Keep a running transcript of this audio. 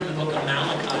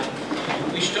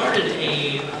We started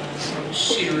a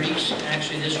series.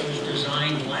 Actually, this was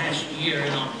designed last year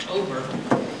in October.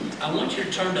 I want you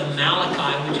to turn to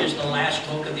Malachi, which is the last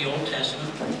book of the Old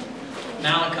Testament.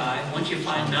 Malachi. Once you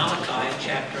find Malachi,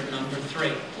 chapter number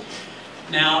 3.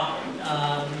 Now,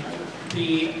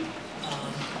 the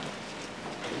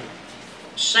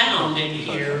sound in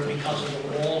here, because of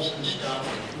the walls and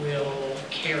stuff, will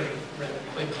carry rather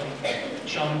quickly.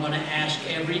 So I'm going to ask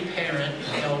every parent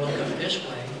if they'll look up this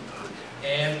way.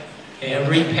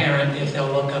 Every parent, if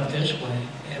they'll look up this way.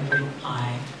 Every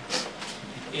eye.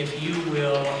 If you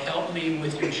will help me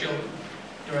with your children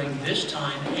during this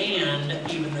time,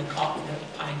 and even the pie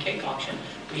and cake auction.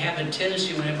 We have a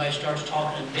tendency when everybody starts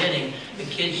talking and bidding, the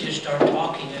kids just start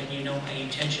talking and you don't pay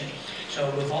attention. So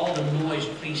with all the noise,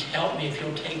 please help me if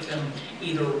you'll take them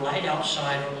either right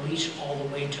outside or at least all the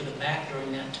way to the back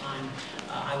during that time.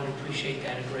 I would appreciate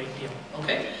that a great deal.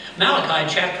 Okay?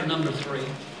 Malachi chapter number 3.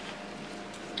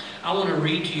 I want to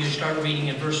read to you, start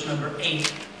reading at verse number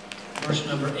 8. Verse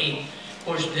number 8. Of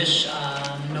course, this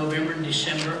November and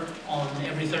December, on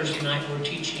every Thursday night, we're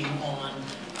teaching on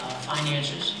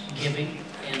finances, giving,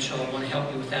 and so I want to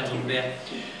help you with that a little bit.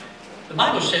 The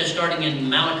Bible says, starting in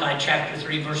Malachi chapter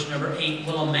 3, verse number 8,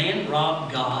 will a man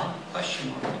rob God?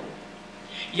 Question mark.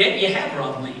 Yet ye have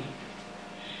robbed me.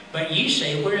 But ye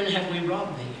say, wherein have we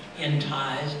robbed thee? In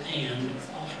tithes and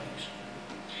offerings.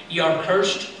 Ye are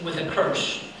cursed with a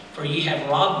curse, for ye have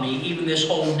robbed me, even this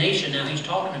whole nation. Now he's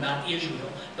talking about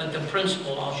Israel, but the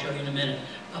principle, I'll show you in a minute,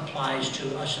 applies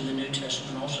to us in the New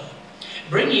Testament also.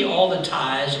 Bring ye all the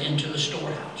tithes into the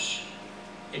storehouse.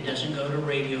 It doesn't go to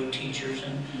radio teachers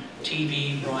and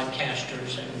TV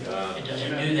broadcasters, and it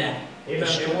doesn't do that. The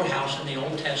storehouse in the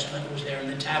Old Testament was there in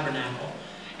the tabernacle,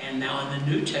 and now in the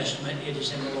New Testament it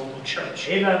is in the local church.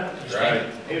 Amen. Right.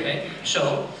 Okay.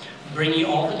 So bring ye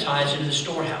all the tithes into the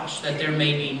storehouse, that there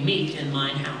may be meat in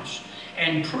mine house,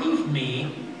 and prove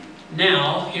me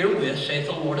now herewith, saith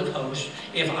the Lord of hosts,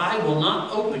 if I will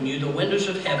not open you the windows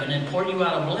of heaven and pour you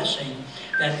out a blessing,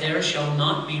 that there shall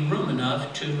not be room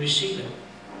enough to receive it.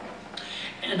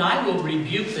 And I will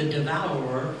rebuke the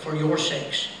devourer for your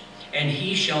sakes, and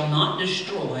he shall not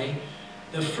destroy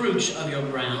the fruits of your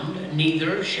ground,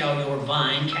 neither shall your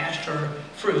vine cast her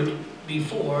fruit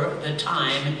before the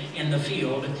time in the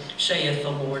field, saith the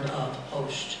Lord of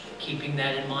hosts. Keeping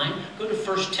that in mind, go to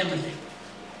 1 Timothy.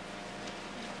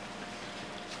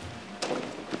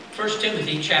 1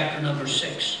 Timothy chapter number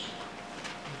 6.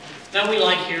 Now we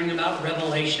like hearing about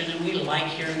Revelation, and we like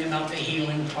hearing about the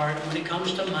healing part. When it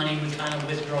comes to money, we kind of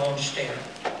withdraw and stare.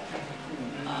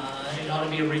 It ought to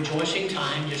be a rejoicing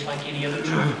time, just like any other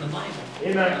truth in the Bible.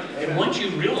 Amen. And once you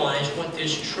realize what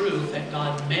this truth, that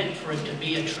God meant for it to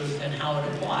be a truth and how it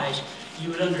applies, you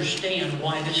would understand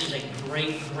why this is a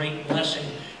great, great blessing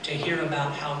to hear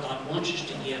about how God wants us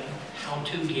to give, how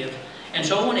to give. And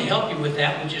so I want to help you with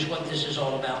that, which is what this is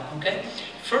all about, okay?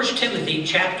 1 Timothy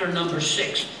chapter number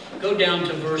 6. Go down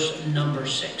to verse number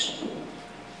 6.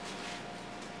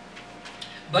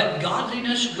 But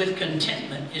godliness with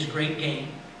contentment is great gain.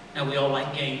 Now we all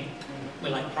like gain. We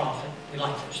like profit. We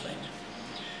like those things.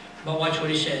 But watch what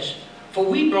he says. For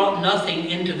we brought nothing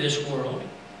into this world,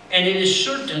 and it is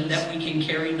certain that we can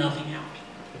carry nothing out.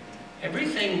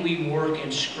 Everything we work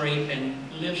and scrape and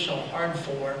live so hard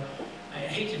for, I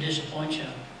hate to disappoint you,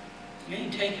 you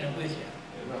ain't taking it with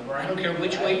you. I don't care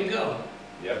which way you go.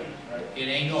 Yep. It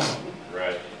ain't going.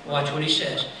 Right. Watch what he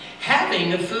says.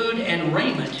 Having food and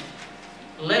raiment,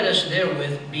 let us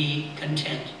therewith be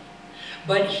content.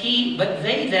 But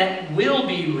they that will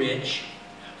be rich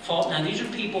fall. Now these are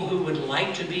people who would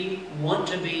like to be, want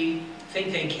to be,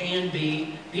 think they can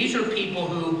be. These are people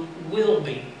who will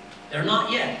be. They're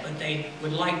not yet, but they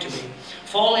would like to be.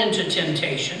 Fall into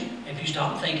temptation, if you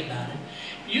stop and think about it.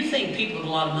 You think people with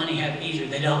a lot of money have it easier.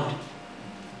 They don't.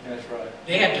 That's right.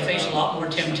 They have to face a lot more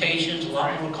temptations, a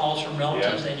lot more calls from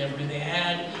relatives they never knew they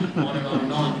had, on and on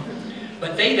and on.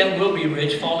 But they that will be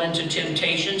rich fall into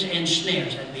temptations and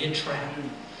snares, that'd be a trap,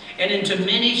 and into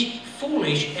many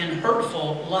foolish and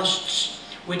hurtful lusts,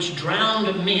 which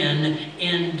drowned men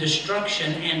in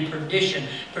destruction and perdition.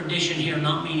 Perdition here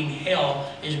not meaning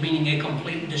hell, is meaning a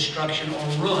complete destruction or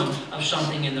ruin of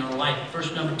something in their life.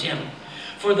 Verse number 10.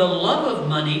 For the love of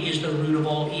money is the root of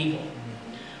all evil,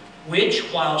 which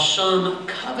while some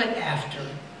covet after,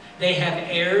 they have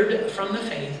erred from the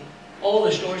faith. All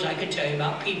the stories I could tell you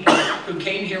about people who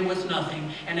came here with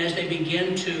nothing, and as they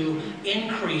begin to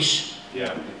increase,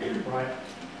 Right.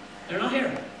 they're not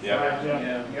here.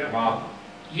 Yeah. Wow.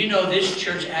 You know, this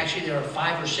church, actually, there are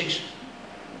 5 or 6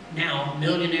 now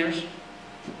millionaires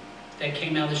that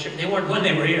came out of this church. They weren't when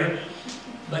they were here.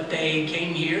 But they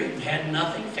came here, had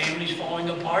nothing, families falling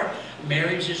apart,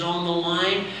 marriage is on the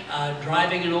line,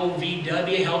 driving an old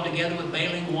VW held together with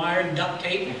baling wire and duct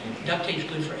tape. Duct tape's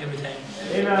good for everything.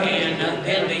 And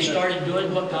then they started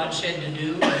doing what God said to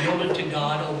do, yielded to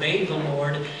God, obeyed the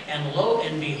Lord, and lo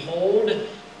and behold,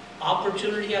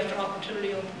 opportunity after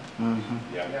opportunity opened.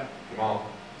 Yeah. Come on.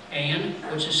 And,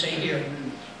 what's it say here?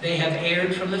 They have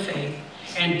erred from the faith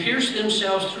and pierced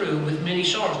themselves through with many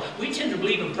sorrows. We tend to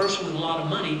believe a person with a lot of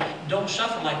money don't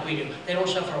suffer like we do. They don't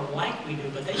suffer like we do,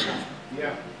 but they suffer.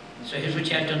 Yeah. So here's what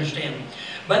you have to understand.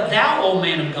 But thou, O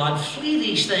man of God, flee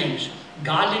these things.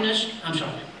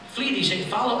 Flee these things.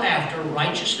 Follow after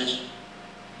righteousness,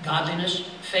 godliness,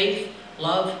 faith,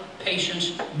 love,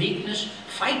 patience, meekness.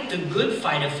 Fight the good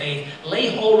fight of faith.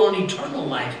 Lay hold on eternal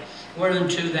life,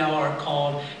 whereunto thou art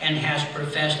called, and hast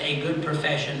professed a good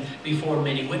profession before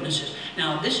many witnesses.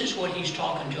 Now, this is what he's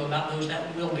talking to about those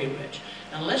that will be rich.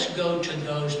 Now, let's go to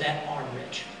those that are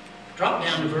rich. Drop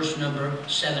down to verse number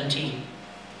 17.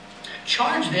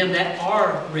 Charge them that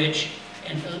are rich,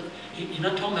 and he's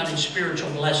not talking about in spiritual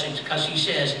blessings, because he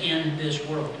says in this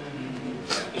world.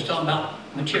 He's talking about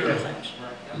material things,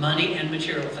 money and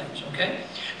material things, okay?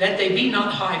 That they be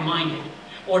not high-minded,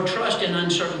 or trust in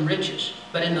uncertain riches,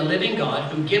 but in the living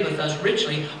God, who giveth us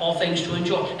richly all things to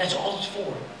enjoy. That's all it's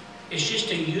for. It's just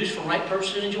to use for right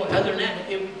purpose and enjoy. Other than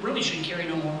that, it really should carry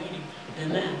no more meaning than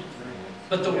that.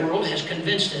 But the world has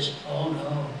convinced us, oh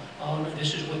no,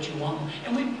 this is what you want.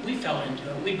 And we fell into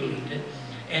it, we believed it.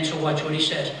 And so watch what he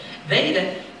says.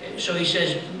 So he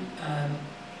says,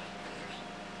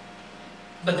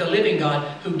 but the living God,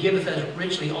 who giveth us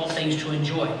richly all things to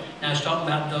enjoy. Now he's talking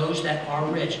about those that are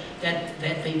rich, that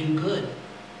they do good.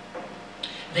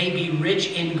 They be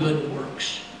rich in good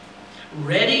works,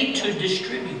 ready to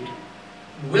distribute,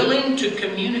 willing to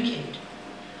communicate,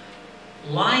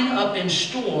 lying up in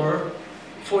store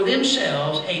for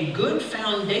themselves a good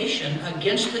foundation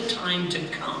against the time to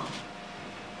come,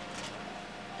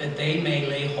 that they may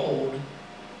lay hold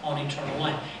on eternal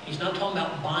life. He's not talking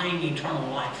about buying eternal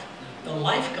life. The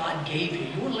life God gave you,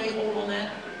 you want to lay hold on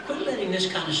that? Quit letting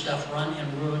this kind of stuff run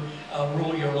and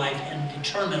rule your life and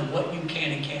determine what you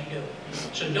can and can't do.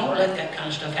 So don't let that kind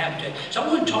of stuff happen to you. So I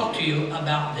want to talk to you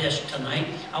about this tonight.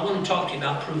 I want to talk to you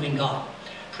about proving God.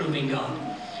 Proving God.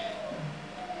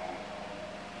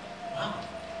 Wow.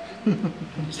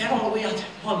 Is that all the way out there?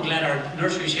 Well, I'm glad our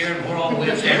nursery's here and we're all the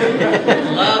way up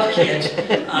there. Love kids.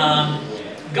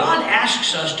 God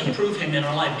asks us to prove Him in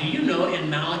our life. Do you know in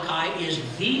Malachi is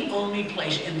the only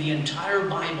place in the entire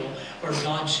Bible where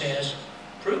God says,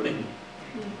 prove me.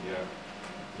 Yeah.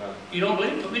 No. You don't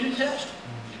believe? Put me to the test.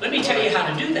 Let me tell you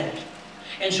how to do that.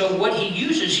 And so what He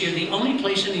uses here, the only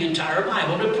place in the entire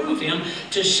Bible to prove Him,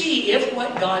 to see if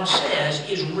what God says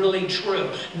is really true.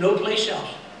 No place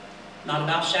else. Not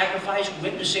about sacrifice,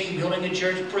 witnessing, building a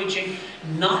church, preaching.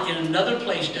 Not in another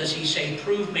place does He say,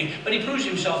 prove me. But He proves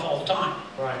Himself all the time.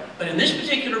 Right. But in this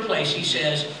particular place, He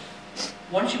says,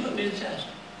 why don't you put me to the test?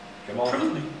 Come on.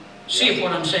 Prove me. See if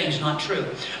what I'm saying is not true.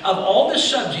 Of all the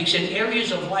subjects and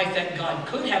areas of life that God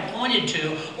could have pointed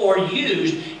to or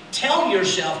used, tell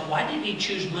yourself, why did He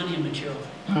choose money and material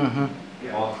things?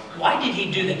 Yeah. Why did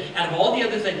He do that? Out of all the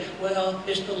other things, well,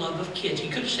 it's the love of kids. He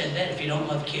could have said that. If you don't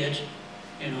love kids,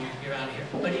 you know, you're out of here.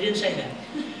 But He didn't say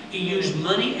that. He used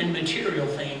money and material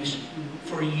things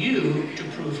for you to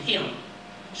prove Him,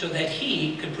 so that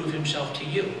He could prove Himself to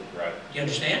you. Right. You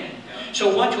understand?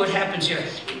 So watch what happens here.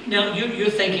 Now, you're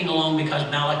thinking along because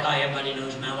Malachi, everybody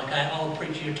knows Malachi. Oh,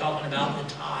 preacher, you're talking about the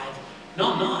tithe.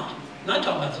 No, I'm not. I'm not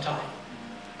talking about the tithe.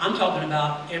 I'm talking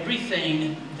about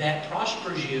everything that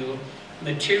prospers you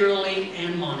materially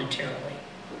and monetarily.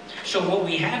 So what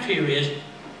we have here is,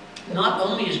 not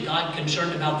only is God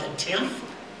concerned about the 10th,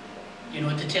 you know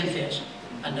what the 10th is?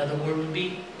 Another word would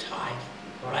be tithe,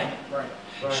 right? Right.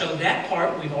 So that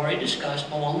part we've already discussed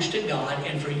belongs to God,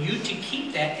 and for you to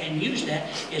keep that and use that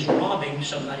is robbing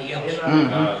somebody else.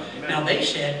 Now they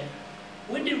said,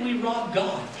 when did we rob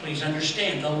God? Please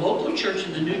understand, the local church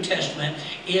in the New Testament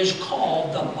is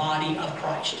called the body of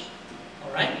Christ.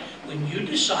 All right? When you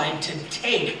decide to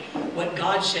take what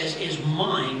God says is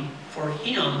mine for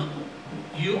Him,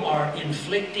 you are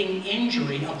inflicting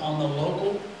injury upon the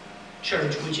local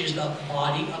church, which is the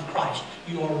body of Christ.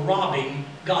 You are robbing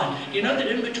God. You know the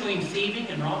difference between thieving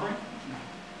and robbery?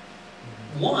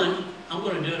 One, I'm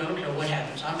going to do it, I don't care what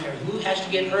happens. I don't care who has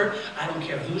to get hurt. I don't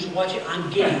care who's watching.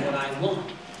 I'm getting what I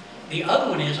want. The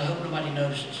other one is, I hope nobody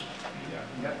notices.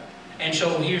 Yeah. And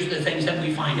so here's the things that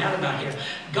we find out about here.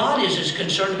 God is as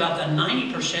concerned about the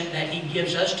 90% that He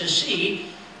gives us to see,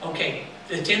 okay,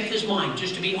 the 10th is mine.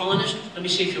 Just to be honest, let me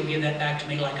see if you'll give that back to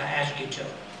me like I asked you to.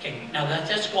 Okay, now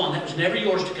that's gone. That was never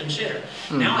yours to consider.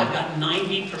 Now I've got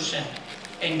 90%.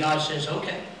 And God says,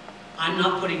 okay, I'm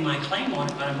not putting my claim on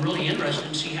it, but I'm really interested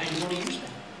in see how you want to use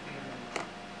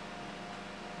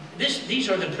that. These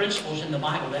are the principles in the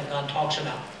Bible that God talks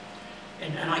about.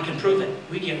 And I can prove it.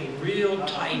 We get real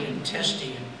tight and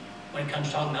testy when it comes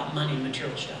to talking about money and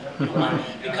material stuff. You know why?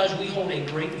 Because we hold a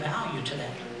great value to that.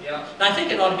 Yeah. And I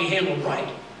think it ought to be handled right.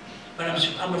 But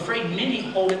I'm afraid many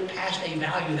hold it past a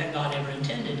value that God ever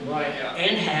intended. Right, yeah.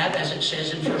 And have, as it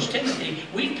says in 1 Timothy,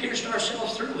 we've pierced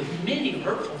ourselves through with many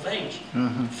hurtful things,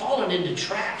 fallen into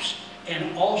traps,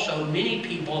 and also many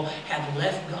people have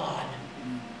left God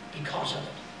because of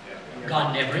it.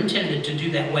 God never intended to do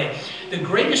that way. The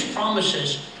greatest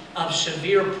promises of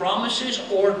severe promises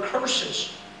or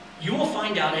curses, you will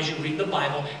find out as you read the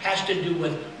Bible, has to do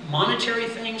with monetary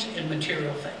things and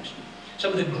material things.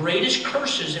 Some of the greatest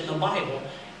curses in the Bible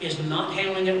is not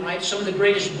handling it right. Some of the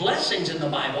greatest blessings in the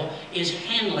Bible is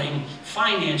handling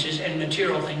finances and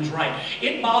material things right.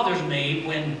 It bothers me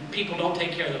when people don't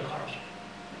take care of their cars.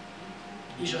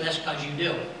 You say, that's because you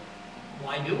do.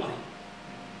 Why do I?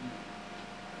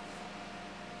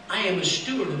 I am a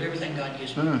steward of everything God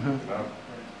gives me.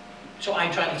 So I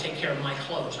try to take care of my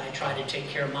clothes. I try to take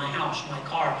care of my house, my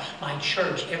car, my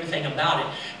church, everything about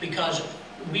it. Because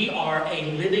we are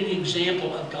a living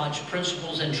example of God's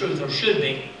principles and truth, or should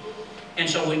be. And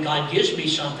so when God gives me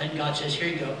something, God says, here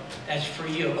you go, that's for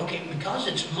you. Okay, because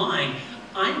it's mine,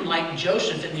 I'm like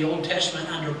Joseph in the Old Testament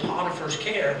under Potiphar's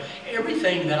care.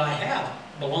 Everything that I have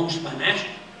belongs to my master.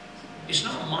 It's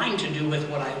not mine to do with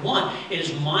what I want. It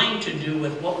is mine to do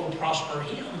with what will prosper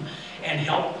him and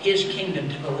help his kingdom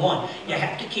to go on. You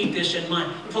have to keep this in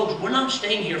mind. Folks, we're not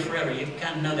staying here forever. You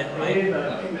kind of know that,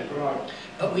 right?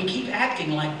 But we keep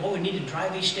acting like, well, we need to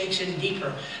drive these stakes in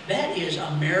deeper. That is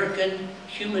American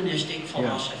humanistic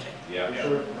philosophy.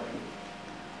 Yeah.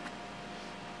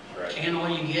 Right. Can all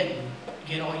you get, and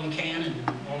get all you can, and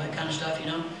all that kind of stuff, you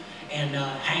know? And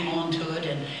hang on to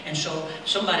it. And so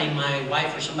somebody, my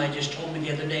wife or somebody just told me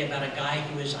the other day about a guy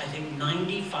who is, I think,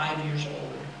 95 years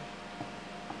old,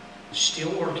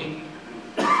 still working,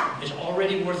 is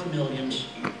already worth millions,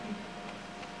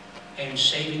 and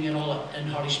saving it all up, doesn't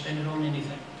hardly spend it on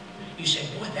anything. You say,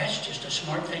 boy, that's just a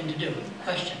smart thing to do.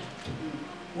 Question.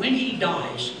 When he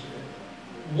dies,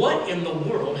 what in the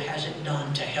world has it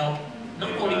done to help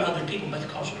not only other people, but the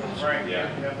cause of Christ? Right, yeah.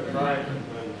 Right.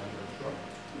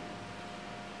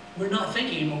 We're not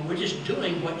thinking anymore. We're just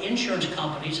doing what insurance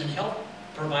companies and health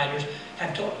providers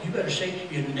have told you. Better say,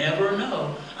 you never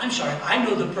know. I'm sorry, I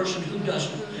know the person who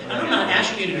doesn't. And I'm not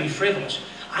asking you to be frivolous.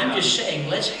 I'm just saying,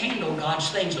 let's handle God's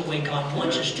things the way God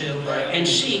wants us to, and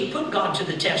see, put God to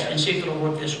the test and see if it'll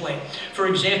work this way. For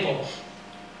example,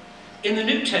 in the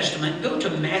New Testament, go to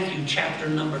Matthew chapter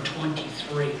number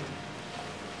 23.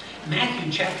 Matthew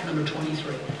chapter number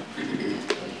 23.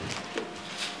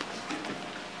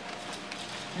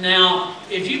 Now,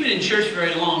 if you've been in church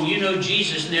very long, you know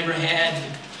Jesus never had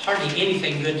hardly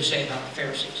anything good to say about the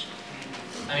Pharisees.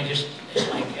 I mean, it's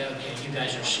like, okay, you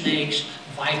guys are snakes,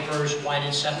 vipers,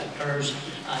 whited sepulchres,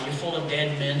 you're full of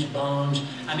dead men's bones.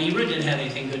 I mean, he really didn't have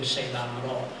anything good to say about them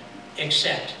at all,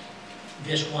 except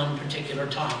this one particular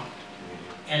time.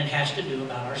 And it has to do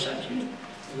about our subject.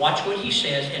 Watch what he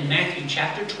says in Matthew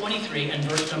chapter 23 and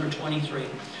verse number 23.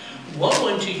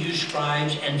 Woe unto you,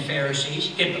 scribes and Pharisees,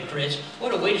 hypocrites.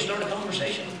 What a way to start a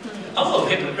conversation. Hello,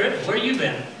 hypocrite, where you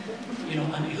been? You know,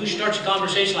 I mean, who starts a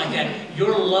conversation like that?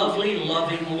 Your lovely,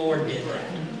 loving Lord did that.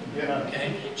 Yeah.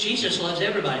 Okay? Jesus loves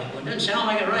everybody. Well, it doesn't sound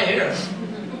like it right here.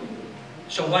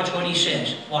 So watch what he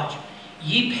says. Watch.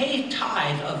 Ye pay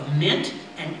tithe of mint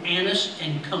and anise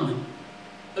and cumin.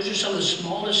 Those are some of the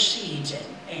smallest seeds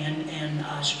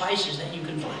and spices that you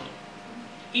can find.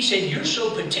 He said, you're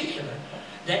so particular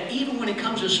that even when it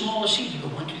comes to the smallest seeds, you go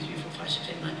 1, 2, 3, 4, 5, 6,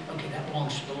 7, 9. Okay, that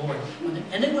belongs to the Lord.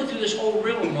 And they went through this whole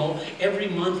rigmarole every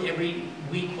month, every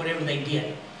week, whatever they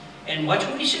did. And watch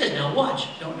what he says. Now watch.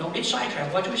 Don't get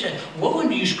sidetracked. Watch what he says. Woe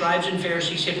unto you, scribes and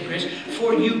Pharisees, hypocrites,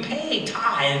 for you pay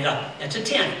tithe, that's a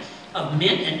tenth, of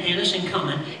mint and anise and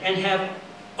cumin, and have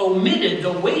omitted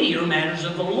the weightier matters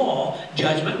of the law,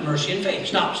 judgment, mercy, and faith.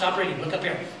 Stop reading. Look up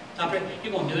here. Stop reading.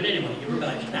 You're going to do it anyway. You're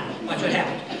rebellious. Now, watch what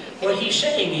happens. What he's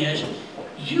saying is,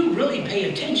 you really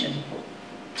pay attention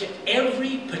to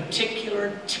every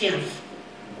particular tenth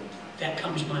that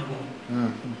comes my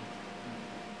way.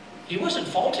 He wasn't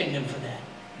faulting them for that.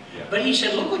 But he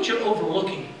said, look what you're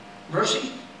overlooking.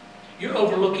 Mercy. You're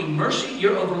overlooking mercy,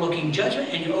 you're overlooking judgment,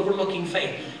 and you're overlooking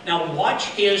faith. Now watch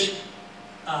his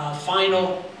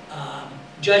final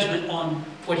judgment on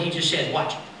what he just said.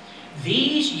 Watch.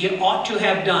 These ye ought to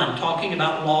have done, talking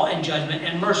about law and judgment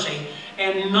and mercy,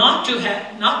 and not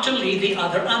to leave the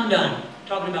other undone.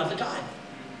 Talking about the tithe.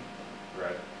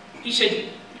 Right. He said,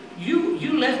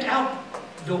 you left out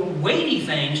the weighty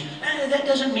things. That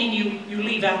doesn't mean you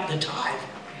leave out the tithe.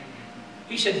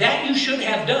 He said that you should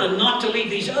have done, not to leave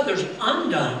these others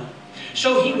undone.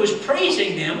 So he was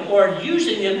praising them or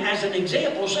using them as an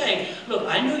example, saying, look,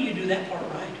 I know you do that part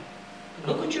right.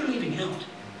 Look what you're leaving out.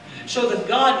 So that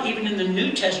God, even in the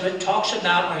New Testament, talks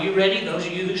about, are you ready? Those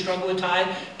of you who struggle with tithe,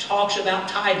 talks about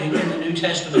tithing in the New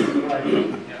Testament. Right.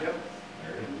 Yep.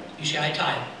 You say, I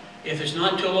tithe. If it's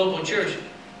not to a local church,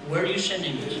 where are you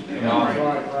sending this?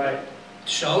 Right.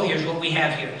 So here's what we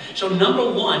have here. So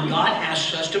number one, God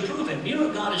asks us to prove Him. You know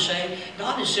what God is saying?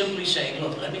 God is simply saying,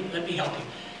 look, let me help you.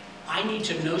 I need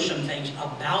to know some things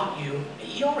about you.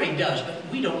 He already does, but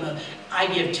we don't know. I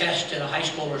give tests to the high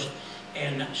schoolers,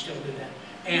 and still do that.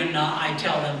 And I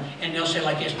tell them, and they'll say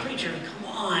like this, preacher,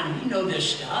 come on, we know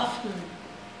this stuff.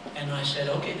 And I said,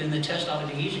 okay, then the test ought to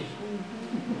be easy.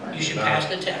 You should pass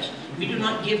the test. We do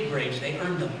not give grades, they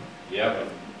earn them. Yep.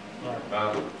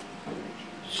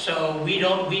 So we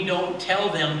don't tell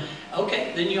them,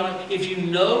 okay, then if you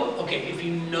know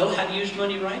how to use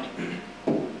money right,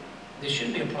 this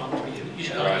shouldn't be a problem for you. You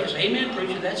should go like this, amen,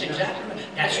 preacher, that's exactly right.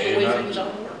 That's the way things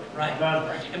ought to work, right?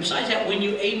 And besides that, when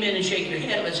you amen and shake your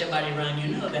head, let everybody around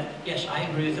you know that, yes, I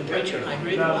agree with the preacher, I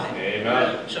agree with the Bible.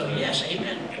 Amen. So yes,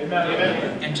 amen.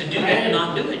 Amen. And to do that and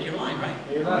not do it, you're lying, right?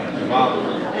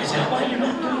 Amen. Is that why you're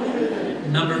not doing that?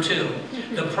 Number two,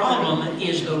 the problem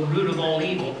is the root of all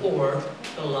evil, or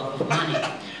the love of money.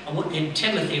 In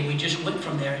Timothy, we just went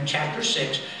from there in chapter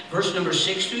 6, verse number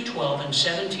 6 through 12 and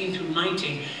 17 through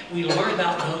 19. We learn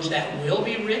about those that will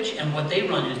be rich and what they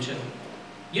run into.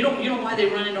 You know why they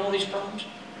run into all these problems?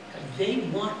 Because they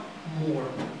want more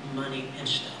money and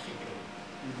stuff.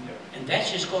 And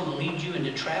that's just going to lead you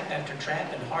into trap after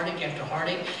trap and heartache after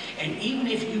heartache. And even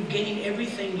if you gain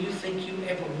everything you think you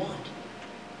ever want,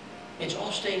 it's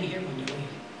all staying here when you leave.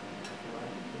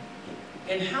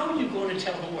 And how are you going to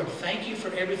tell the Lord, thank you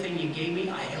for everything you gave me,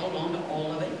 I held on to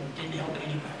all of it and didn't help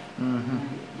anybody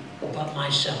but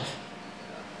myself?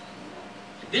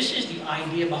 This is the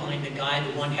idea behind the guy.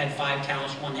 The one had 5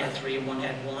 talents, one had 3, and one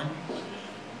had 1.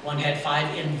 One had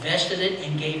 5, invested it,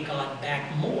 and gave God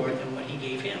back more than what he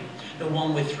gave him. The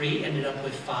one with 3 ended up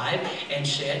with 5 and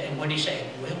said, and what did he say?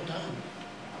 Well done.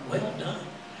 Well done.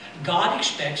 God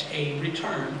expects a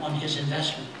return on his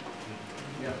investment.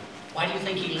 Why do you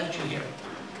think he left you here?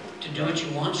 To do what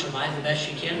you want, survive the best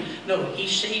you can? No, he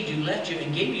saved you, left you,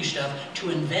 and gave you stuff to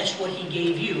invest what he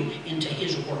gave you into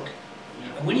his work.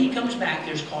 And when he comes back,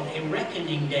 there's called a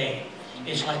reckoning day.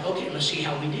 It's like, okay, let's see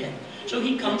how we did. So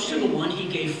he comes to the one he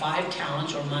gave 5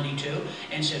 talents or money to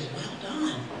and says, well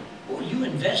done. Boy, you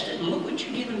invested, and look what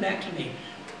you're giving back to me.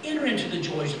 Enter into the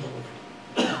joys of the Lord.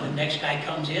 The next guy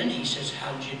comes in, he says,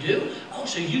 how did you do? Oh,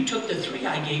 so you took the 3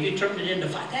 I gave you, turned it into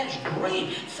 5. That is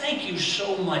great. Thank you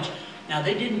so much. Now,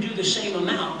 they didn't do the same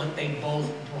amount, but they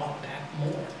both brought back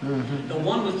more. The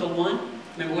one with the 1,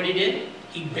 remember what he did?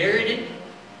 He buried it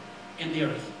in the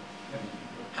earth.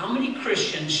 How many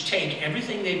Christians take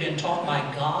everything they've been taught by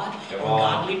God or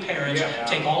godly parents,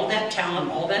 take all that talent,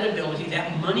 all that ability,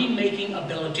 that money-making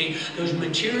ability, those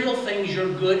material things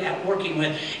you're good at working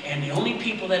with, and the only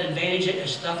people that advantage it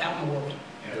is stuff out in the world.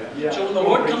 So when the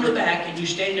Lord comes back and you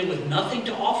stand there with nothing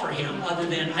to offer him other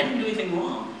than, I didn't do anything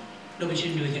wrong. No, but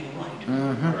you didn't do anything right.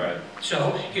 Right.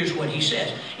 So here's what he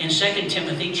says. In 2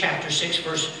 Timothy chapter 6,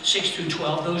 verse 6 through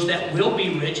 12, those that will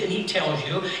be rich, and he tells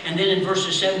you. And then in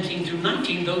verses 17 through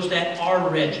 19, those that are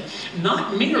rich.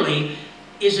 Not merely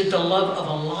is it the love of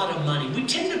a lot of money. We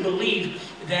tend to believe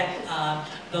that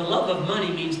the love of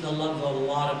money means the love of a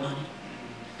lot of money.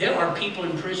 There are people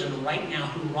in prison right now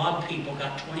who robbed people,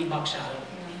 got 20 bucks out of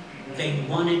it. They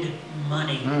wanted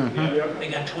money. They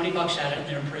got 20 bucks out of it, and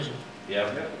they're in prison.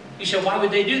 You said, why would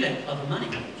they do that? Love of money.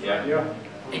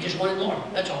 They just wanted more.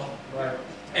 That's all. Right.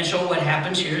 And so what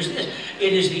happens here is this.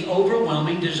 It is the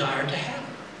overwhelming desire to have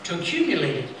it, to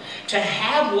accumulate it, to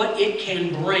have what it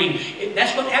can bring.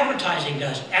 That's what advertising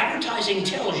does. Advertising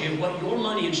tells you what your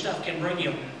money and stuff can bring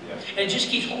you. And it just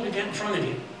keeps holding that in front of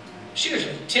you.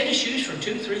 Seriously, tennis shoes for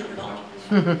 $200,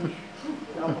 $300.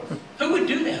 Who would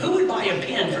do that? Who would buy a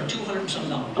pen for $200 and some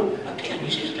dollars? A pen. You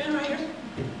see this pen right here?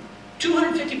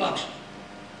 250 bucks.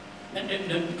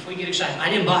 Before we get excited, I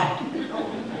didn't buy it.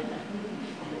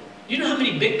 You know how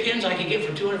many big pens I could get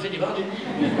for 250 bucks?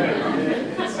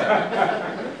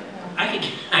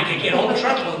 I could get a whole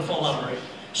truckload full of them.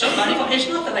 Somebody, it's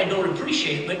not that I don't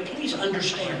appreciate it, but please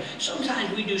understand,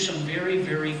 sometimes we do some very,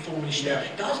 very foolish stuff.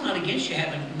 God's not against you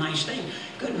having nice things.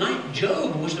 Good night.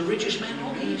 Job was the richest man in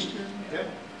all the East.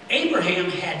 Abraham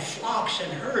had flocks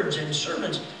and herds and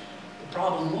servants. The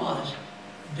problem was,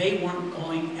 they weren't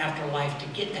going after life to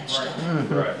get that stuff.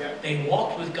 Right. They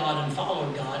walked with God and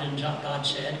followed God, and God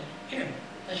said, here,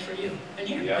 that's for you, and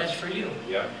here, Yeah. that's for you.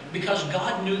 Yeah. Because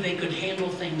God knew they could handle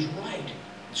things right,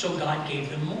 so God gave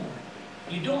them more.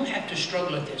 You don't have to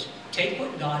struggle at this. Take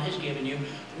what God has given you,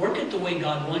 work it the way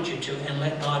God wants you to, and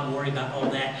let God worry about all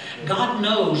that. God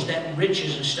knows that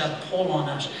riches and stuff pull on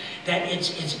us, that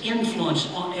its influence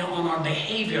on our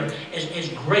behavior is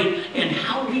great, and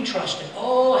how we trust it.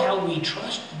 Oh, how we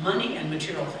trust money and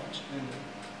material things.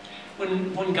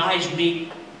 When guys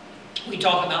meet, we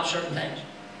talk about certain things.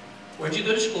 Where'd you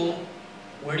go to school?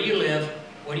 Where do you live?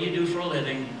 What do you do for a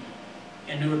living?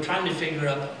 And we were trying to figure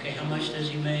out, okay, how much does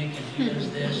he make? And he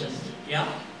does this, and yeah.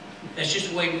 That's just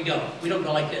the way we go. We don't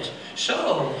go like this.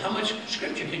 So, how much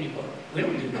scripture can you quote? We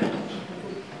don't do that.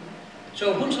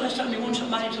 So, when's the last time you won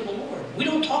somebody to the Lord? We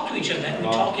don't talk to each other that. We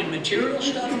talk in material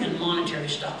stuff and monetary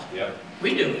stuff. Yep.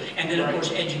 We do. And then, of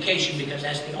course, education, because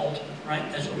that's the ultimate,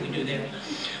 right? That's what we do there.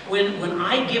 When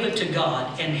I give it to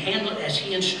God and handle it as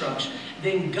He instructs,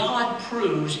 then God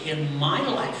proves in my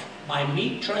life, by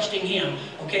me trusting Him,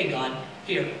 okay, God,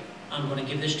 here, I'm going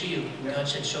to give this to you. God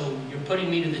said, so you're putting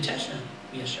me to the test now?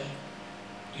 Yes, sir.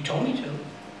 You told me to.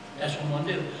 That's what I'm going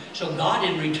to do. So God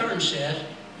in return says,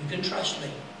 you can trust me.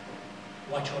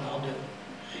 Watch what I'll do.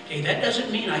 Okay, that doesn't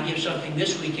mean I give something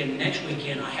this weekend, next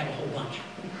weekend I have a whole bunch.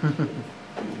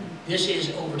 This is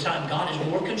over time. God is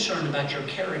more concerned about your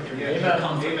character than your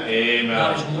comfort. Amen.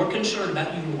 God is more concerned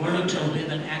about you learning to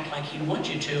live and act like He wants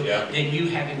you to than you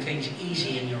having things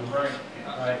easy in your life.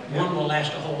 One will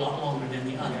last a whole lot longer than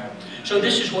the other. So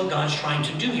this is what God's trying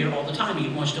to do here all the time. He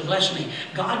wants to bless me.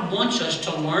 God wants us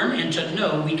to learn and to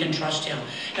know we can trust Him.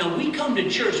 Now we come to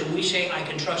church and we say, I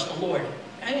can trust the Lord.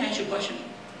 Can I ask you a question?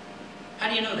 How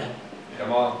do you know that?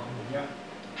 Come on.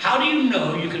 How do you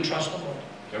know you can trust the Lord?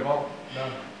 Come on.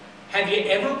 Have you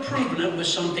ever proven it with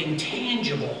something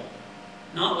tangible?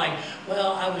 Not like,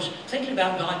 well, I was thinking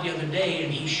about God the other day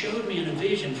and He showed me in a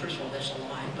vision. First of all, that's a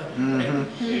lie, but whatever.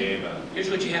 Amen. Here's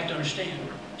what you have to understand.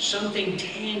 Something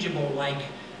tangible like,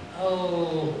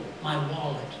 oh, my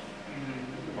wallet.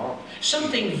 Come on.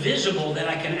 Something visible that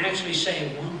I can actually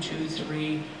say, 1, 2,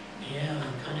 3, yeah,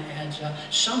 it kind of adds up.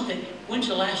 Something, when's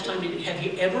the last time, have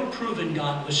you ever proven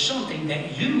God was something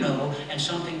that you know and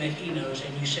something that He knows,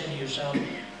 and you said to yourself,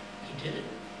 He did it?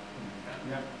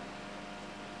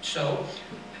 So,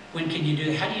 when can you do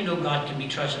that? How do you know God can be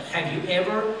trusted? Have you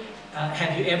ever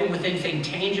with anything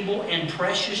tangible and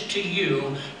precious to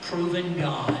you proven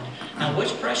God? Now,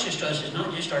 what's precious to us is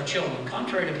not just our children,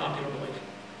 contrary to popular belief.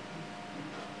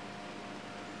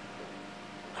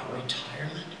 Our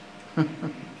retirement,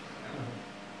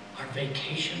 our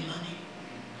vacation money,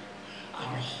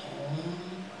 our home.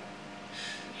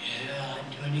 Yeah,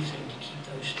 I'd do anything to keep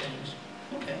those things.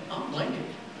 Okay, I don't blame you.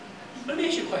 Let me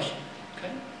ask you a question,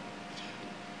 okay?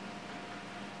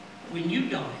 When you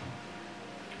die,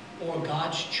 or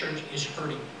God's church is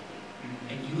hurting,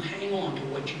 and you hang on to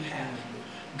what you have,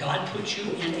 God puts you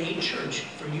in a church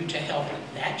for you to help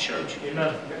that church.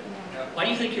 Amen. Why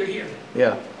do you think you're here?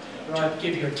 Yeah. To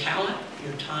give your talent,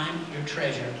 your time, your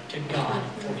treasure to God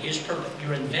for His purpose.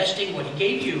 You're investing what He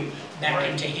gave you back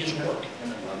into His work,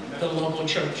 the local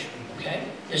church. Okay?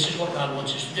 This is what God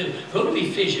wants us to do. Go to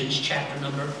Ephesians chapter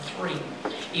number 3.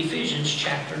 Ephesians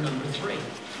chapter number 3.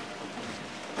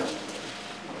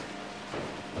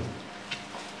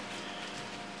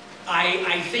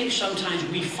 I think sometimes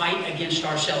we fight against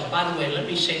ourselves. By the way, let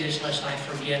me say this lest I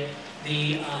forget.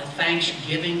 The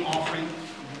Thanksgiving offering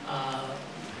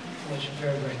was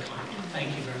very, very kind.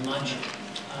 Thank you very much.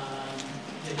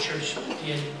 The church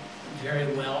did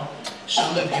very well.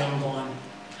 Some of you are going,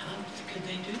 how could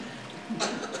they do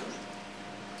that?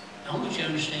 I want you to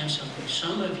understand something.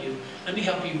 Some of you, let me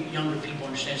help you younger people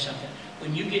understand something.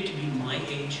 When you get to be my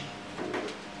age,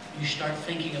 you start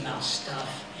thinking about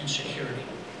stuff and security.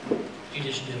 You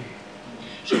just do.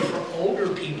 So for older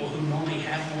people who normally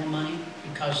have more money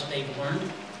because they've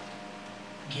learned,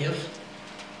 give,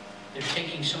 they're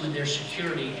taking some of their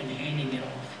security and handing it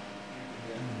off.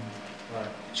 Right.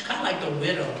 It's kind of like the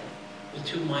widow with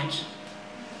 2 mites.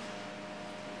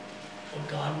 What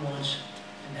God wants,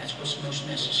 and that's what's most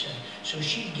necessary. So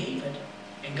she gave it,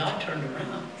 and God turned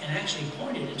around and actually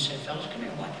pointed and said, fellas, come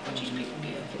here, watch these people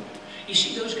give. You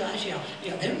see those guys, yeah,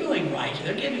 they're doing right.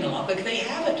 They're giving a lot, but they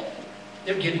have it.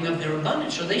 They're giving up their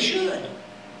abundance, so they should.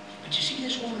 But you see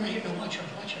this woman right here? No, watch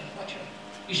her, watch her, watch her.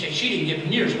 You say, she didn't give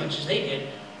near as much as they did.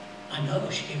 I know,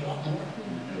 she gave a lot more.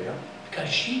 Yeah. Because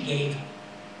she gave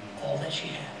all that she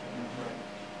had.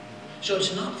 So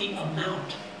it's not the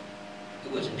amount. Who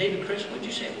was it? David Chris? What did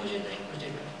you say it was your name? Was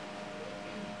David?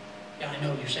 Yeah, I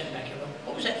know you're sitting back here.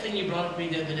 What was that thing you brought up to me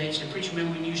the other day? It said, preacher,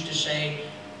 remember when you used to say,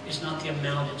 it's not the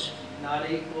amount, it's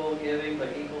Not equal giving, but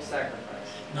equal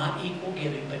sacrifice. not equal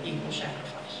giving, but equal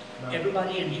sacrifice.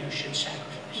 Everybody in here should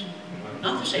sacrifice.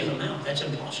 Not the same amount, that's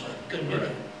impossible. Couldn't do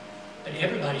that. But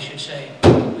everybody should say, we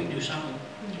can do something.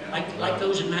 Like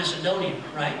those in Macedonia,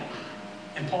 right?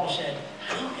 And Paul said,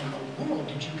 how in the world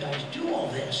did you guys do all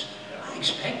this? I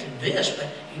expected this, but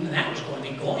even that was going to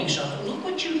be going something. Look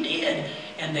what you did.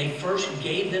 And they first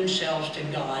gave themselves to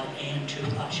God and to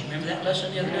us. You remember that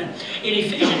lesson the other day? In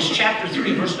Ephesians chapter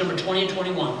 3, verse number 20 and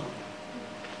 21.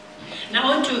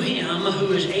 Now unto him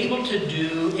who is able to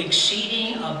do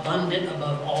exceeding abundant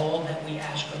above all that we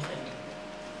ask or think.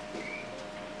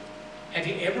 Have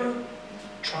you ever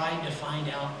tried to find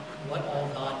out what all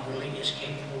God really is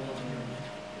capable of in your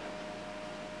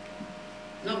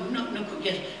life? No, quick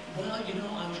guess. Well, you know,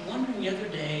 I was wondering the other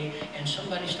day, and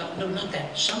somebody stopped. No, not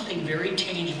that. Something very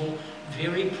tangible,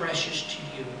 very precious to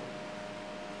you,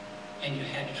 and you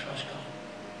had to trust God.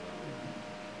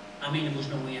 I mean, there was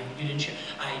no way out. You didn't.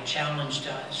 I challenged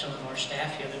some of our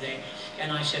staff the other day,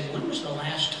 and I said, when was the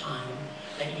last time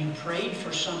that you prayed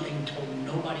for something and told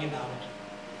nobody about it?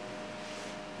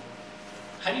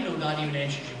 How do you know God even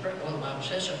answers your prayer? Well, the Bible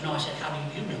says so. No, I said, how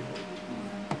do you know?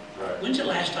 Right. When's the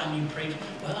last time you prayed?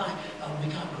 Well,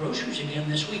 we got groceries again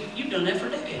this week. You've done that for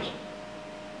decades.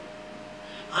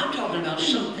 I'm talking about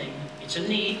something. It's a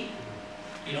need.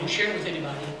 You don't share it with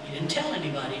anybody. You didn't tell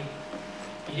anybody.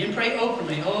 You didn't pray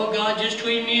openly. Oh, God, just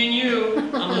between me and you.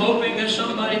 I'm hoping that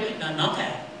somebody... No, not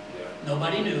that. Yeah.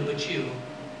 Nobody knew but you.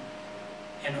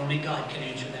 And only God can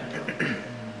answer that prayer.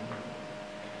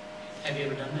 Have you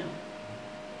ever done that?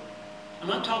 I'm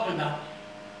not talking about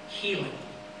healing.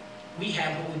 We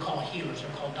have what we call healers. They're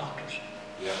called doctors.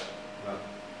 Yeah. No.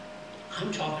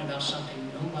 I'm talking about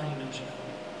something nobody knows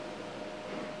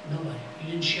about. Nobody.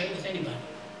 You didn't share it with anybody.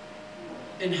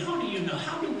 Then how do you know?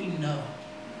 How do we know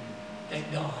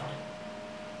that God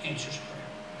answers prayer?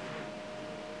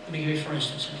 Let me give you for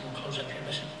instance, and we'll close up here.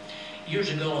 Listen. Years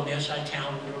ago on the other side of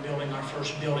town, we were building our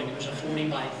first building. It was a 40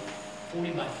 by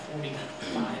 45,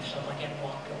 something like that,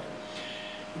 block building.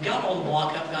 We got all the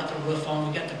block up, got the roof on,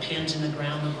 we got the pins in the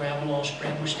ground, the gravel all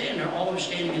spread. We're standing there, all of us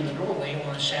standing in the doorway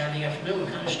on a Saturday afternoon,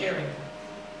 we're kind of staring.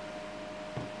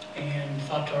 And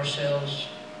thought to ourselves,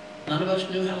 none of us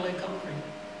knew how to lay concrete.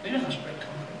 We didn't know how to spread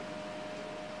concrete.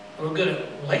 We were good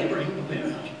at laboring, but we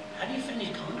didn't know how do you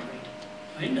finish concrete?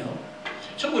 We didn't know.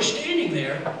 So we're standing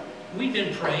there, we've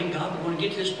been praying, God, we're going to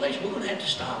get to this place, we're going to have to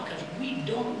stop because we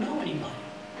don't know anybody.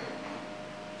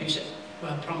 He said,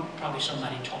 well, probably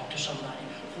somebody talked to somebody.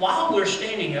 While we're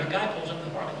standing there, a guy pulls up in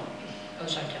the parking lot, other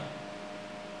side of town.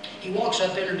 He walks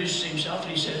up, introduces himself,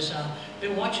 and he says,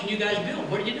 been watching you guys build.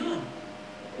 What are you doing?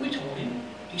 We told him.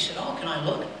 He said, oh, can I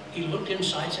look? He looked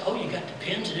inside and said, oh, you got the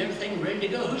pins and everything ready to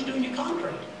go. Who's doing your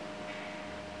concrete?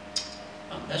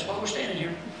 Well, that's why we're standing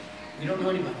here. We don't know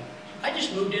anybody. I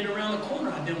just moved in around the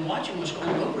corner. I've been watching what's going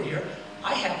on over here.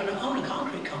 I happen to own a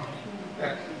concrete company.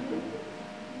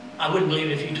 I wouldn't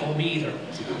believe it if you told me either.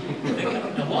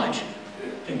 Now watch.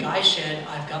 The guy said,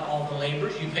 I've got all the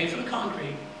laborers. You pay for the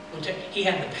concrete. We'll take. He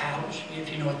had the paddles,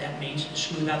 if you know what that means, to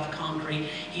smooth out the concrete.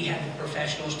 He had the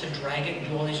professionals to drag it and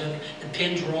do all these other. The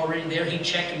pins were already there. He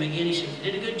checked them again. He said,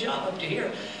 you did a good job up to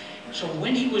here. So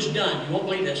when he was done, you won't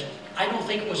believe this, I don't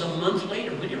think it was a month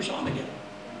later, we never saw him again.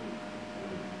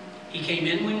 He came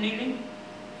in one evening,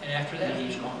 and after that, he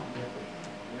was gone.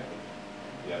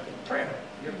 Yeah. Prayer.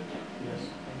 Yep. Yes.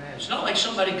 It's not like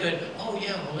somebody could, oh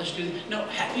yeah, well let's do this. No,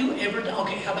 have you ever done,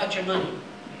 okay, how about your money?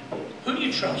 Who do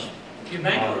you trust? Your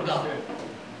bank or God?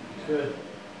 Good.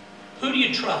 Who do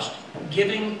you trust?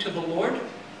 Giving to the Lord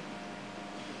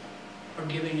or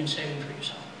giving and saving for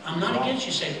yourself? I'm not against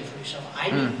you saving for yourself. I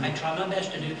try my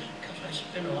best to do, because I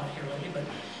spend a lot here lately, but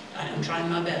I'm trying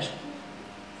my best.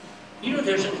 You know,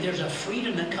 there's a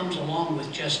freedom that comes along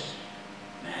with just,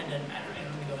 man, it doesn't matter, here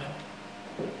we go help.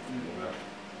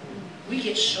 We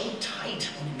get so tight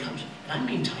when it comes, and I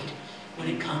mean tight, when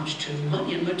it comes to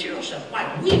money and material stuff.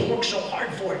 Why? We work so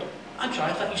hard for it. I'm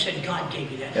sorry, I thought you said God gave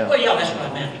you that. Yeah. Well, yeah, that's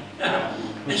what I meant.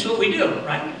 That's what we do,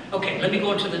 right? Okay, let me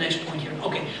go on to the next point here.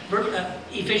 Okay,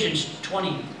 Ephesians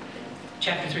 20,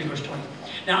 chapter 3, verse 20.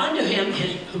 Now unto him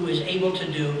who is able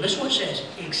to do, listen what it says,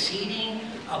 exceeding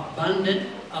abundantly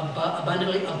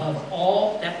above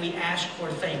all that we ask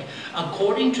or think,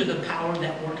 according to the power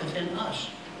that worketh in us.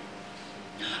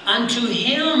 Unto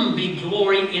him be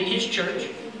glory in his church,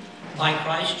 by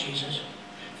Christ Jesus,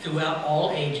 throughout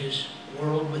all ages,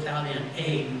 world without end.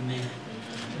 Amen.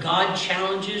 God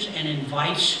challenges and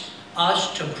invites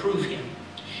us to prove him.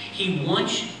 He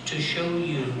wants to show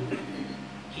you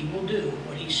He will do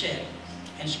what He said.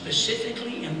 And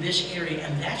specifically in this area,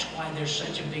 and that's why there's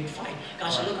such a big fight. God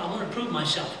said, look, I want to prove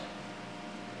myself.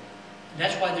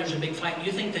 That's why there's a big fight.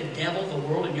 You think the devil, the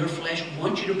world, and your flesh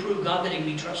want you to prove God that He can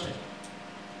be trusted?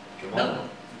 No.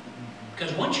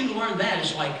 Because once you learn that,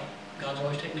 it's like, God's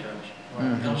always taking care of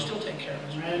us. God will still take care of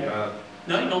us. Right?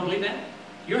 No, you don't believe that?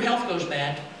 Your health goes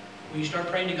bad. Will you start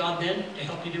praying to God then to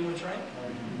help you do what's right?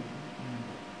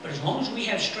 But as long as we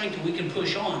have strength and we can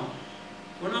push on,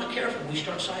 we're not careful. We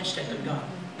start sidestepping God.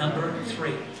 Number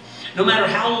 3. No matter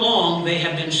how long they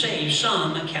have been saved,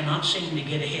 some cannot seem to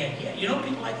get ahead. Yeah, you know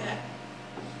people like that?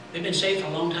 They've been saved for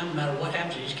a long time, no matter what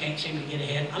happens, they just can't seem to get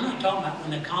ahead. I'm not talking about when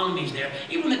the economy's there.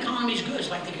 Even when the economy's good, it's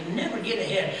like they can never get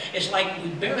ahead. It's like we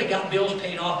barely got bills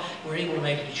paid off, we're able to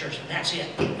make it to church. And that's it.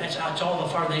 That's all the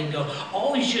farther they can go.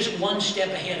 Always just one step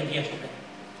ahead of yesterday.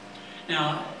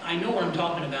 Now, I know what I'm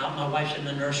talking about. My wife's in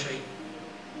the nursery.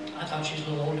 I thought she was a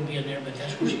little old to be in there, but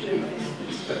that's what she's in right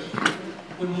now.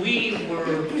 When we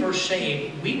were first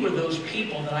saved, we were those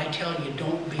people that I tell you,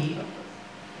 don't be.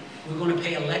 We're going to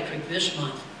pay electric this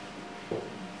month,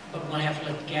 but we're going to have to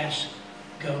let the gas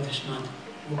go this month.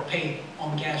 We'll pay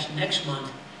on gas next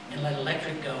month and let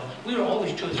electric go. We were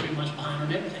always 2 or 3 months behind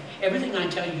on everything. Everything I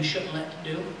tell you you shouldn't let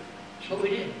do, that's what we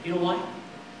did. You know why?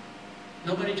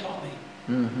 Nobody taught me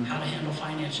how to handle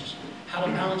finances, how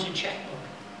to balance a checkbook,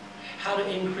 how to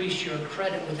increase your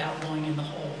credit without going in the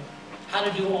hole, how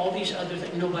to do all these other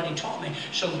things. Nobody taught me.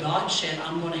 So God said,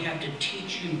 I'm going to have to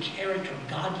teach you character,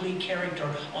 godly character,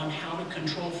 on how to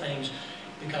control things.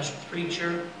 Because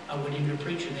preacher, I wasn't even a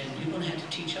preacher then, you're going to have to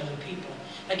teach other people.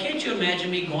 Now, can't you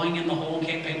imagine me going in the hole and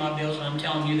can't pay my bills and I'm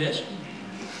telling you this?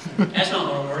 That's not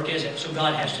going to work, is it? So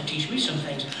God has to teach me some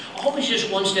things. Always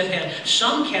just one step ahead.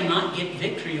 Some cannot get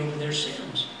victory over their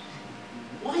sins.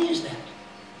 Why is that?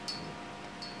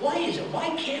 Why is it? Why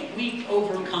can't we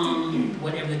overcome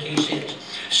whatever the case is?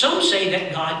 Some say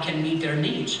that God can meet their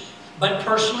needs, but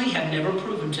personally have never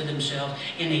proven to themselves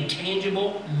in a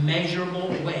tangible, measurable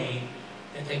way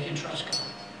that they can trust God.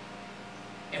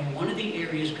 And one of the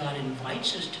areas God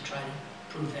invites us to try to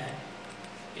prove that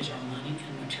is our money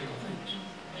and material things.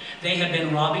 They have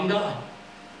been robbing God.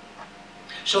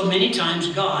 So many times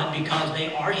God, because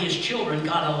they are His children,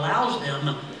 God allows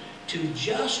them to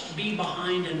just be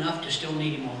behind enough to still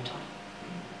need Him all the time.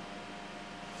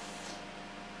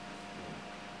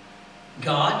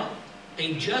 God,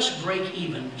 they just break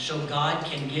even so God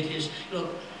can get His...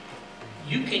 Look,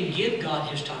 you can give God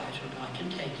His tithes or God can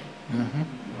take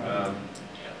it.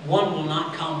 One will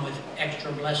not come with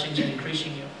extra blessings and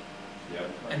increasing you,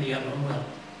 and the other one will.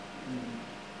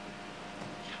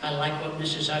 I like what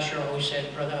Mrs. Usher always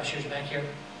said. Brother Usher's back here.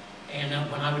 And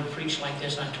when I would preach like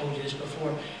this, and I told you this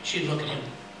before, she'd look at him.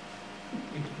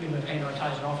 We've been paying our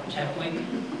tithes and offerings, haven't we?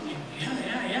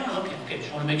 Yeah, okay,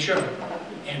 just want to make sure.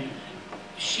 And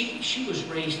she was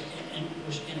raised and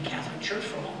was in a Catholic church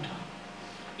for a long time.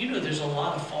 You know, there's a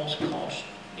lot of false cults.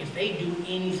 If they do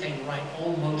anything right,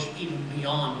 almost even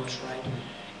beyond what's right,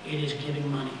 it is giving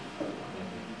money.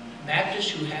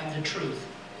 Baptists who have the truth,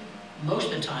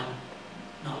 most of the time,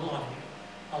 not a lot of you,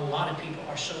 a lot of people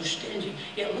are so stingy.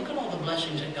 Yet look at all the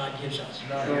blessings that God gives us.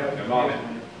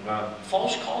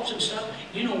 False cults and stuff.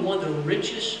 You know, one of the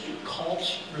richest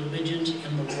cults, religions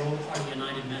in the world are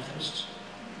United Methodists.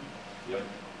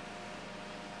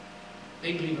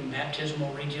 They believe in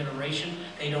baptismal regeneration.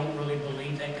 They don't really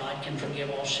believe that God can forgive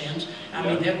all sins. I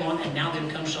mean, they're going, and now they've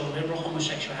become so liberal,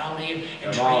 homosexuality,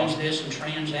 and trans this and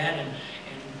trans that, and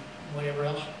whatever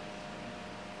else.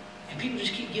 And people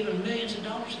just keep giving millions of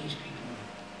dollars to these people.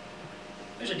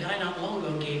 There's a guy not long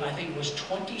ago gave, I think it was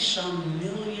 $20-some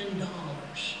million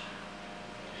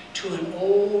to an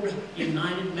old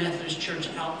United Methodist church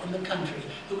out in the country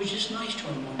who was just nice to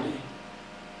him one day.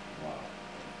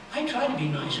 I try to be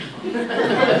nice to them. We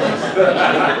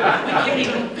can't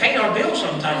even pay our bills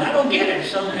sometimes. I don't get it.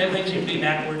 Some things seem to be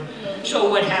backward. So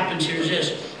what happens here is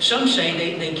this. Some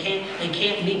say they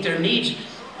can't meet their needs,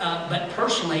 but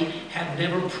personally have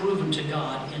never proven to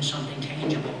God in something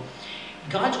tangible.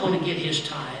 God's going to get His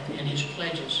tithe and His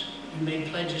pledges. You made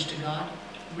pledges to God?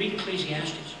 Read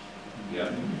Ecclesiastes.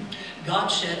 God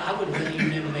said, I would rather you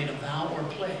never made a vow or a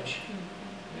pledge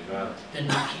than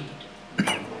not keep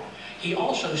it. He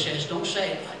also says, don't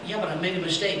say, yeah, but I made a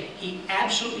mistake. He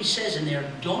absolutely says in there,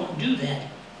 don't do that.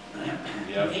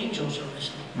 The angels are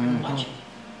listening, watching.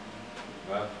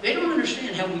 They don't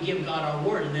understand how we give God our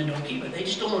word and then don't keep it. They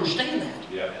just don't understand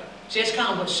that. See, that's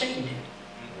kind of what Satan did.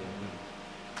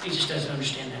 He just doesn't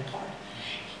understand that part.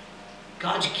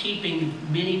 God's keeping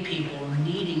many people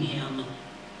needing Him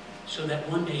so that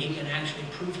one day He can actually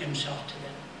prove Himself to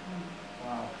them.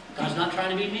 God's not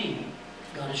trying to be mean.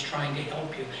 God is trying to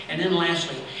help you. And then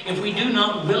lastly, if we do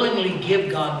not willingly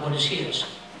give God what is His,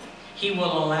 He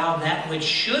will allow that which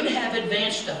should have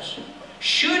advanced us,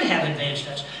 should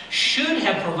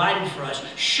have provided for us,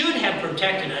 should have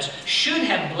protected us, should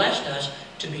have blessed us,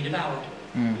 to be devoured.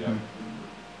 Yeah.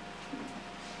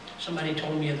 Somebody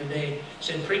told me the other day,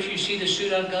 said, "Preacher, you see the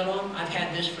suit I've got on? I've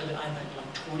had this for I've had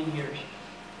like 20 years.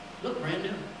 Look brand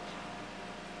new."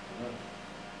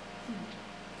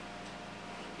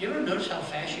 You ever notice how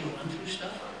fast you run through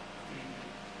stuff?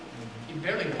 You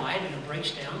barely buy it and it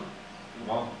breaks down. Come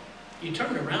on. You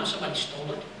turn it around, somebody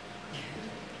stole it.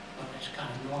 Well, that's kind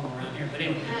of normal around here, but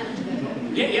anyway.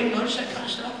 Yeah, you ever notice that kind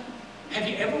of stuff? Have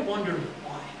you ever wondered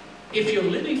why? If you're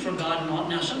living for God and all,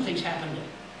 now some things happen to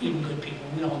even good people,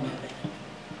 we all know that.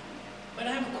 But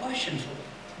I have a question for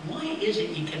you. Why is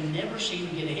it you can never seem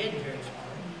to get ahead very far?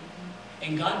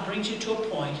 And God brings you to a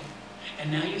point,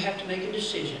 and now you have to make a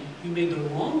decision. You made the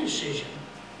wrong decision,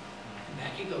 and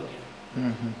back you go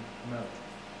again. No.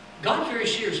 God's very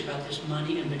serious about this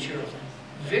money and material thing.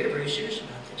 Very, very serious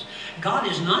about this. God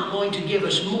is not going to give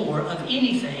us more of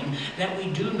anything that we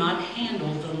do not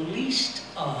handle the least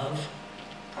of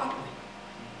properly.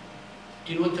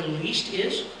 Do you know what the least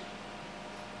is?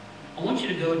 I want you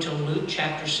to go to Luke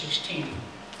chapter 16.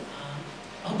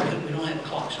 Oh, good, we don't have a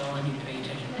clock, so I need to pay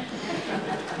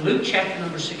attention. Luke chapter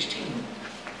number 16.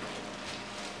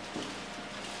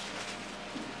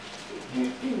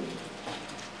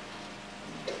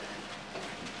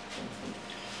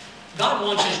 God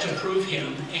wants us to prove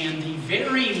Him, and the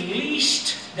very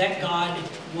least that God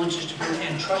wants us to prove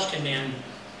and trust Him in,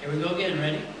 here we go again,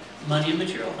 ready? Money and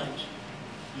material things.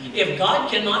 If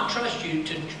God cannot trust you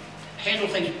to handle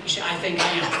things, you say, "I think I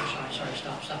am." Sorry,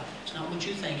 stop. It's not what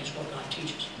you think, it's what God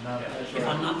teaches. No, that's If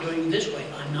right. I'm not doing it this way,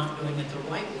 I'm not doing it the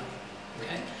right way.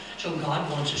 Okay? So God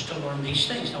wants us to learn these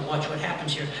things. Now watch what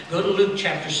happens here. Go to Luke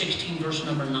chapter 16, verse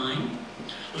number 9.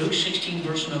 Luke 16,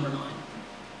 verse number 9.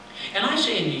 "And I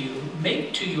say unto you,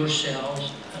 make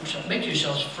yourselves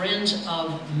friends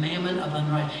of mammon, of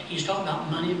unrighteousness." He's talking about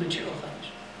money and material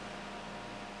things.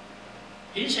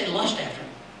 He didn't say lust after them.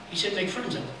 He said make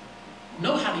friends of them.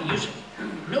 Know how to use it.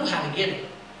 Know how to get it.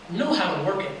 Know how to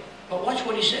work it. But watch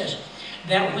what he says.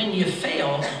 "That when you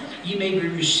fail, you may be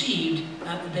received,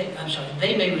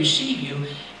 they may receive you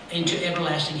into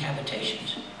everlasting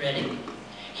habitations." Ready?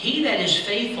 "He that is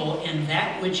faithful in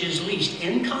that which is least."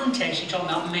 In context, he's talking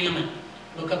about mammon.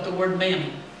 Look up the word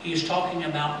mammon. He's talking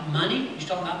about money. He's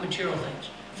talking about material things.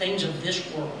 Things of this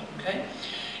world. Okay?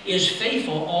 "Is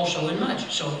faithful also in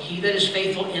much." So he that is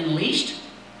faithful in least,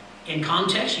 in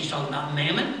context, he's talking about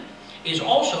mammon, is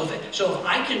also faithful. So if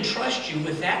I can trust you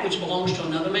with that which belongs to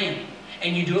another man,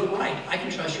 and you do it right, I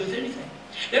can trust you with anything.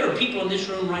 There are people in this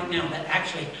room right now that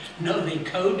actually know the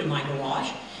code to my garage,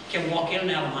 can walk in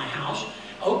and out of my house,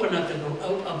 open up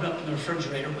the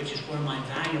refrigerator, which is where my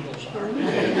valuables are,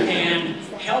 and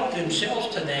help themselves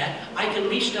to that. I can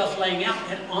leave stuff laying out,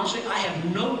 and honestly, I have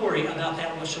no worry about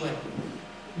that whatsoever.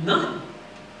 None.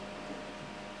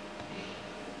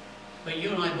 But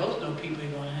you and I both know people who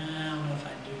are going, I don't know if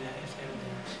I'd do that if they were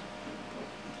there.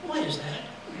 Why is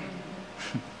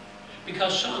that?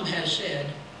 Because some has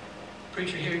said,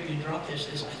 "Preacher, here you drop this,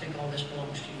 I think all this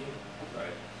belongs to you."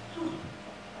 Right. Oh,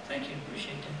 thank you,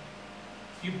 appreciate that.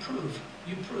 You prove.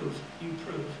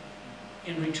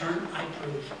 In return, I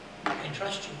prove. I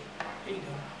trust you. There you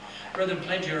go. Brother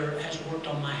Pledger has worked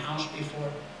on my house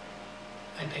before.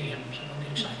 I pay him, so don't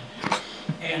get excited.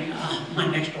 And my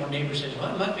next door neighbor says,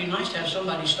 "Well, it might be nice to have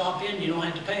somebody stop in, you don't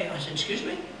have to pay." I said, "Excuse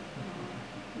me?"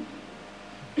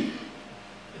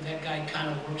 That guy kind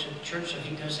of works at the church, so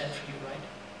he does that for you, right?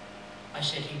 I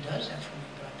said, "He does that for me,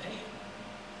 but I pay him.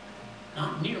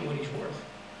 Not near what he's worth."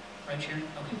 Right, Sharon?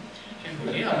 Okay.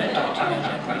 Sharon, yeah, I meant to talk to you about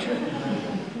that, right,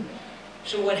 Sharon?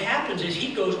 So what happens is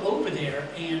he goes over there,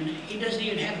 and he doesn't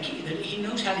even have a key. He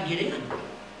knows how to get in.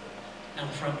 Now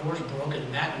the front door's broken,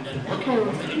 the back one doesn't work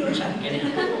anymore, but he knows how to get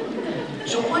in.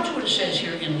 So watch what it says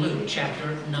here in Luke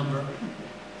chapter number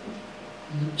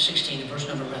 16, verse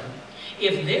number 11.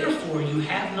 "If therefore you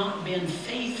have not been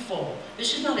faithful,"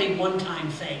 this is not a one-time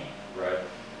thing. Right.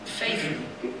 Faithful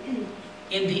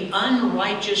in the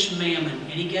unrighteous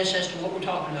mammon. Any guess as to what we're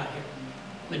talking about here?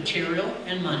 Material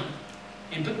and money,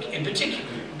 in particular.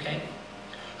 Okay.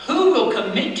 "Who will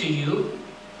commit to you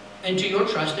and to your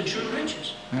trust the true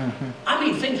riches?" I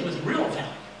mean things with real value.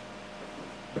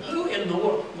 Who in the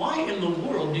world? Why in the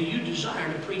world do you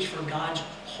desire to preach for God's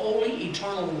holy,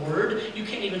 eternal word? You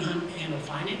can't even handle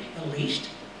find it, the least.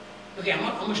 Okay, I'm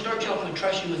going to start you off with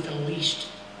trusting with the least.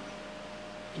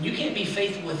 And you can't be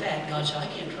faithful with that. God said, "I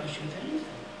can't trust you with anything."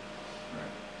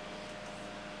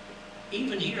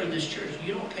 Even here in this church,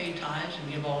 you don't pay tithes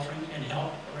and give offerings and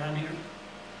help around here.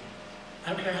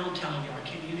 I don't care how talented you are, I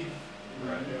can't use you.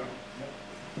 Right.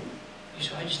 You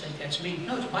say, I just think that's mean.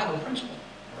 No, it's a Bible principle.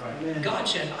 Right. God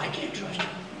said, I can't trust you.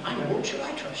 I know, Lord, should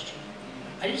I trust you?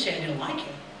 I didn't say I didn't like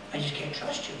you. I just can't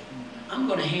trust you. I'm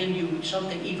going to hand you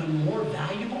something even more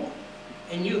valuable,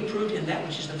 and you have proved in that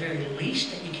which is the very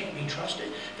least that you can't be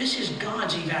trusted. This is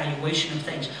God's evaluation of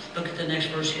things. Look at the next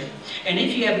verse here. And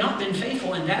if you have not been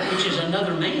faithful in that which is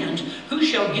another man's, who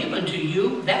shall give unto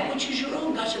you that which is your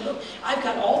own? God said, look, I've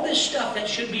got all this stuff that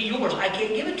should be yours. I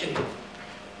can't give it to you.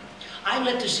 I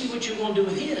let to see what you're going to do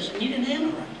with his, and you didn't handle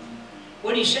it right.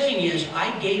 What he's saying is,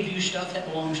 I gave you stuff that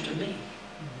belongs to me.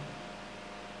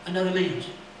 Another man's.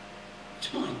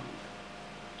 It's mine.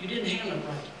 You didn't handle it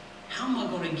right. How am I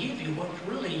going to give you what's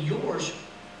really yours?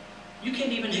 You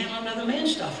can't even handle another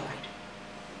man's stuff right.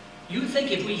 You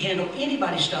think if we handle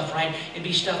anybody's stuff right, it'd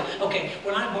be stuff, okay,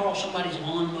 when I borrow somebody's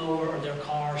lawnmower or their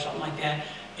car or something like that,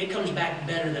 it comes back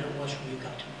better than it was when you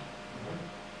got to me.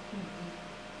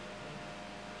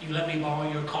 You let me borrow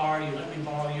your car, you let me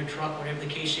borrow your truck, whatever the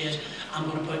case is, I'm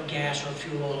going to put gas or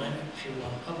fuel in it,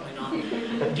 hopefully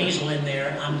not, diesel in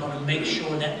there. I'm going to make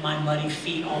sure that my muddy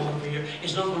feet all over here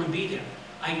is not going to be there.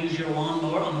 I use your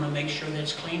lawnmower, I'm going to make sure that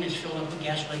it's clean, it's filled up with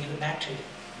gas when I give it back to you.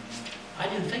 I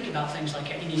didn't think about things like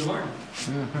that. You need to learn.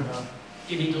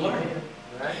 You need to learn.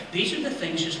 These are the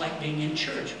things just like being in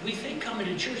church. We think coming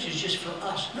to church is just for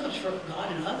us. No, it's for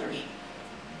God and others.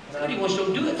 But he wants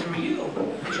to do it through you.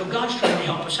 So God's trying to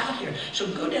help us out here. So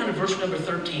go down to verse number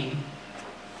 13.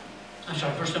 I'm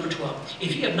sorry, verse number 12.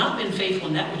 If you have not been faithful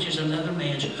in that which is another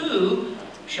man's, who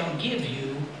shall give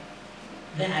you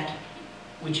that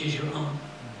which is your own?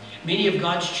 Many of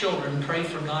God's children pray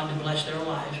for God to bless their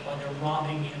lives while they're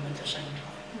robbing him at the same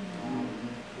time.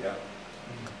 Yeah.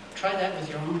 Try that with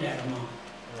your own dad or mom.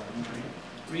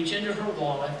 Reach into her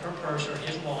wallet, her purse, or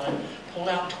his wallet, pull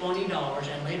out $20,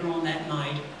 and later on that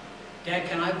night, Dad,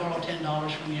 can I borrow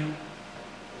 $10 from you?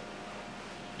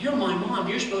 You're my mom.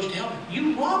 You're supposed to help me.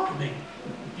 You robbed me.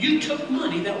 You took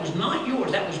money that was not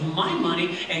yours. That was my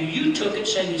money, and you took it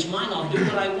saying it's mine. I'll do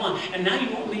what I want. And now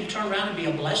you want me to turn around and be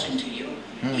a blessing to you?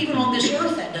 Even on this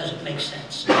earth, that doesn't make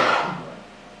sense.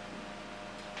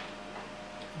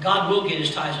 God will get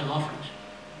his tithes and offerings.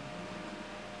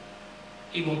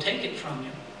 He will take it from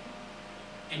you,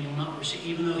 and you'll not receive,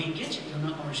 even though he gets it, you're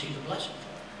not going to receive the blessing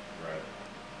for it. Right.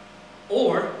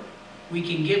 Or we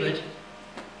can give it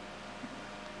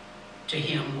to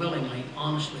him willingly,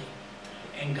 honestly.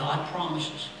 And God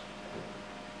promises,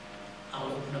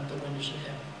 I'll open up the windows of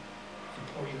heaven and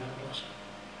pour you out a blessing.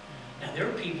 Now there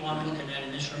are people I'm looking at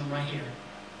in this room right here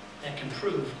that can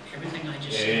prove everything I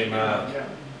just said. Amen. Yeah.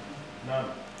 None.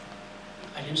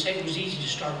 I didn't say it was easy to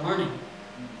start learning.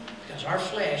 Because our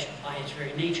flesh, by its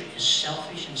very nature, is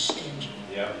selfish and stingy.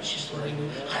 Yeah. It's just the way we,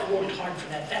 I worked hard for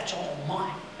that, that's all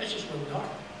mine. That's just where we are.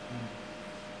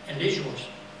 And it is yours.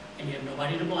 And you have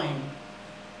nobody to blame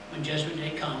when Judgment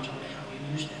Day comes on how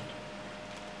you use that.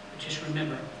 But just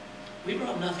remember, we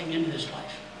brought nothing into this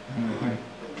life. And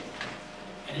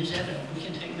it's evident, we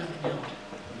can take nothing out.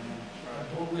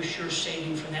 Boy, we're sure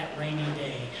saving for that rainy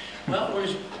day. Well, when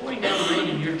it's pouring down rain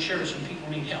in your church and people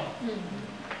need help,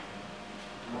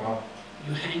 Well,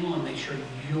 you hang on, make sure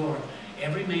you're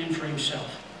every man for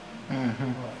himself.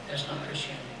 That's not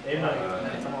Christianity.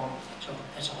 Amen. So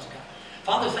that's all I've got.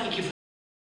 Father, thank you for